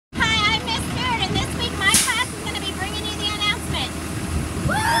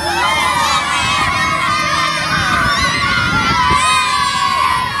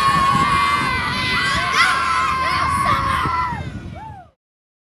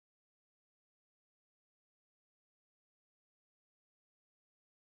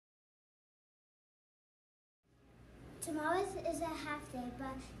Tomorrow is a half day, but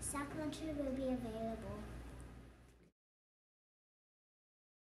supplementary will be available.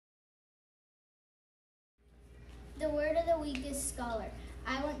 The word of the week is scholar.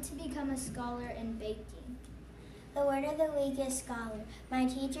 I want to become a scholar in baking. The word of the week is scholar. My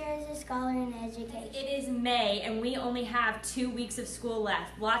teacher is a scholar in education. It is May, and we only have 2 weeks of school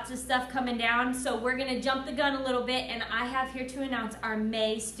left. Lots of stuff coming down, so we're going to jump the gun a little bit, and I have here to announce our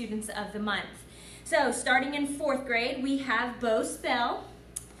May Students of the Month. So, starting in 4th grade, we have Bo Spell.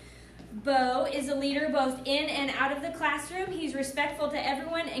 Bo is a leader both in and out of the classroom. He's respectful to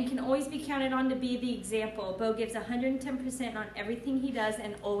everyone and can always be counted on to be the example. Bo gives 110% on everything he does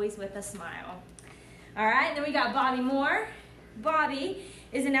and always with a smile. All right, then we got Bobby Moore. Bobby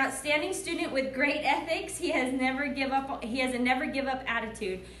is an outstanding student with great ethics. He has a never give up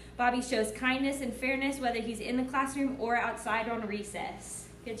attitude. Bobby shows kindness and fairness whether he's in the classroom or outside on recess.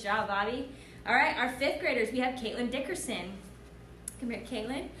 Good job, Bobby. All right, our 5th graders, we have Caitlin Dickerson. Come here,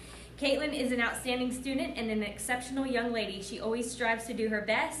 Caitlin. Caitlin is an outstanding student and an exceptional young lady. She always strives to do her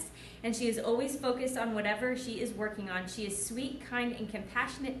best, and she is always focused on whatever she is working on. She is sweet, kind, and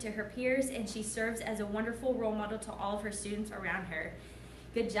compassionate to her peers, and she serves as a wonderful role model to all of her students around her.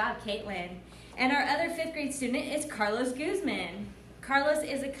 Good job, Caitlin. And our other 5th grade student is Carlos Guzman. Carlos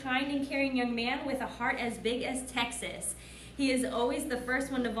is a kind and caring young man with a heart as big as Texas. He is always the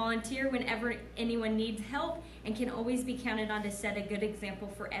first one to volunteer whenever anyone needs help and can always be counted on to set a good example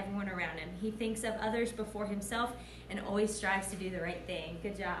for everyone around him. He thinks of others before himself and always strives to do the right thing.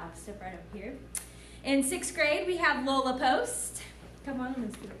 Good job. Step right up here. In 6th grade, we have Lola Post. Come on,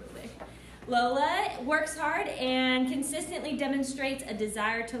 let's get over there. Lola works hard and consistently demonstrates a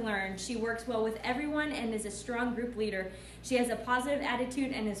desire to learn. She works well with everyone and is a strong group leader. She has a positive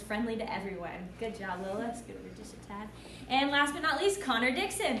attitude and is friendly to everyone. Good job, Lola. Let's get over just a tad. And last but not least, Connor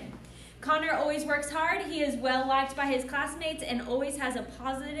Dixon. Connor always works hard. He is well liked by his classmates and always has a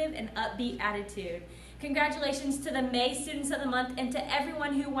positive and upbeat attitude. Congratulations to the May Students of the Month and to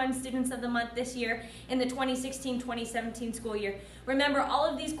everyone who won Students of the Month this year in the 2016-2017 school year. Remember, all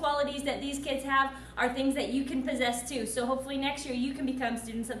of these qualities that these kids have are things that you can possess too. So hopefully next year you can become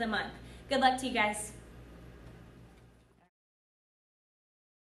Students of the Month. Good luck to you guys.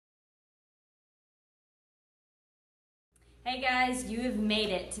 Hey guys, you have made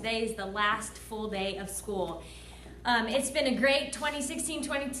it. Today is the last full day of school. It's been a great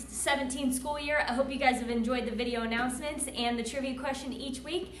 2016-2017 school year. I hope you guys have enjoyed the video announcements and the trivia question each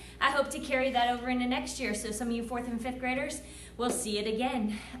week. I hope to carry that over into next year. So some of you 4th and 5th graders, we'll see it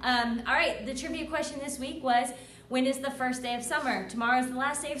again. All right, the trivia question this week was, when is the first day of summer? Tomorrow is the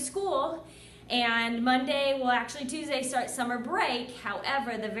last day of school. And Monday, well actually Tuesday, starts summer break.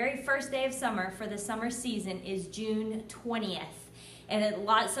 However, the very first day of summer for the summer season is June 20th. And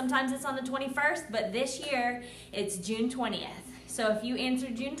sometimes it's on the 21st, but this year it's June 20th. So if you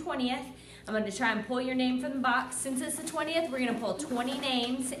answered June 20th, I'm going to try and pull your name from the box. Since it's the 20th, we're going to pull 20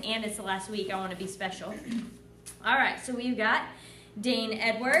 names, and it's the last week. I want to be special. All right, so we've got Dane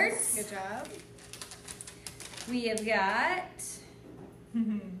Edwards. Good job. We have got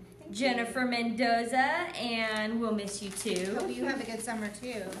Jennifer Mendoza, and we'll miss you too. Hope you have a good summer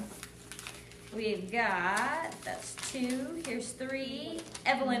too. We've got, that's 2, here's 3,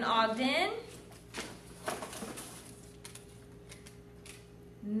 Evelyn Ogden,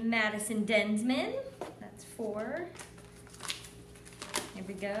 Madison Densman, that's 4, here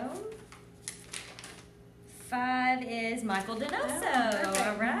we go, 5 is Michael Donoso,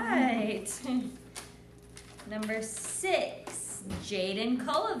 all right. Number 6, Jaden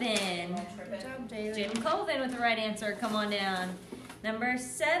Cullivan. Good job, Jaylen. Jaden Cullivan with the right answer, come on down. Number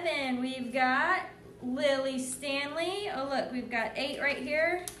 7, we've got Lily Stanley. Oh look, we've got 8 right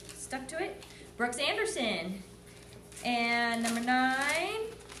here, stuck to it. Brooks Anderson. And number 9,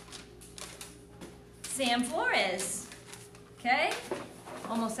 Sam Flores. Okay,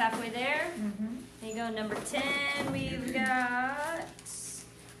 almost halfway there. There you go, number 10, we've got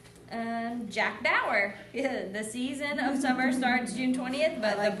Jack Bauer. Yeah, the season of summer starts June 20th,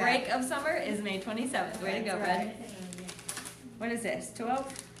 but the break of summer is May 27th. Way to go, bud. What is this,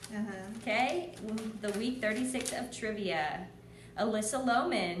 12? Okay, the week 36 of trivia. Alyssa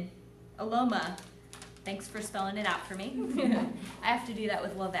Aloma. Thanks for spelling it out for me. I have to do that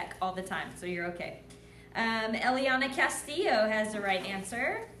with Lovek all the time, so you're okay. Eliana Castillo has the right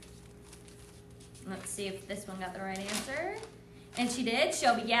answer. Let's see if this one got the right answer. And she did.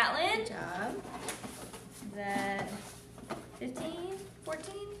 Shelby Gatlin. Good job. Is that 15,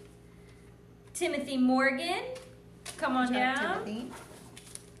 14? Timothy Morgan. Come on down. Timothy.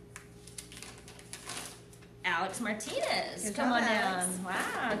 Alex Martinez. Good Come job, on Alex. down.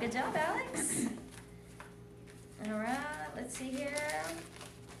 Wow, good job, Alex. All right, let's see here.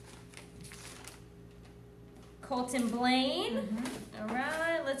 Colton Blaine. All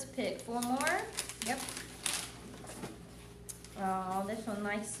right, let's pick 4 more. Yep. Oh, this one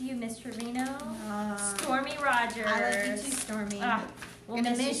likes you, Miss Trevino. Stormy Rogers. I like you too, Stormy. Ah, we'll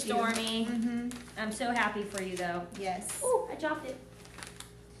Gonna miss you, miss you. Stormy. Mm-hmm. I'm so happy for you, though. Yes. Ooh, I dropped it.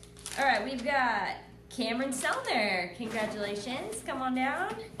 All right, we've got Cameron Sellner. Congratulations. Come on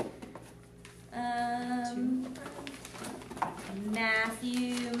down.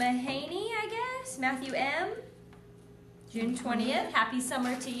 Matthew Mahaney, I guess. Matthew M. June 20th. Happy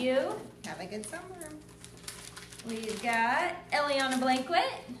summer to you. Have a good summer. We've got Eliana Blanquet.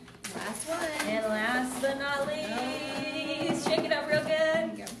 Last one. And last but not least, shake it up real There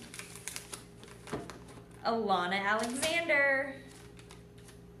good, you go. Alana Alexander.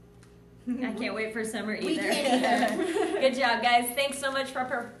 I can't wait for summer either. We can't either. Good job, guys. Thanks so much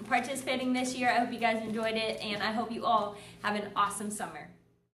for participating this year. I hope you guys enjoyed it, and I hope you all have an awesome summer.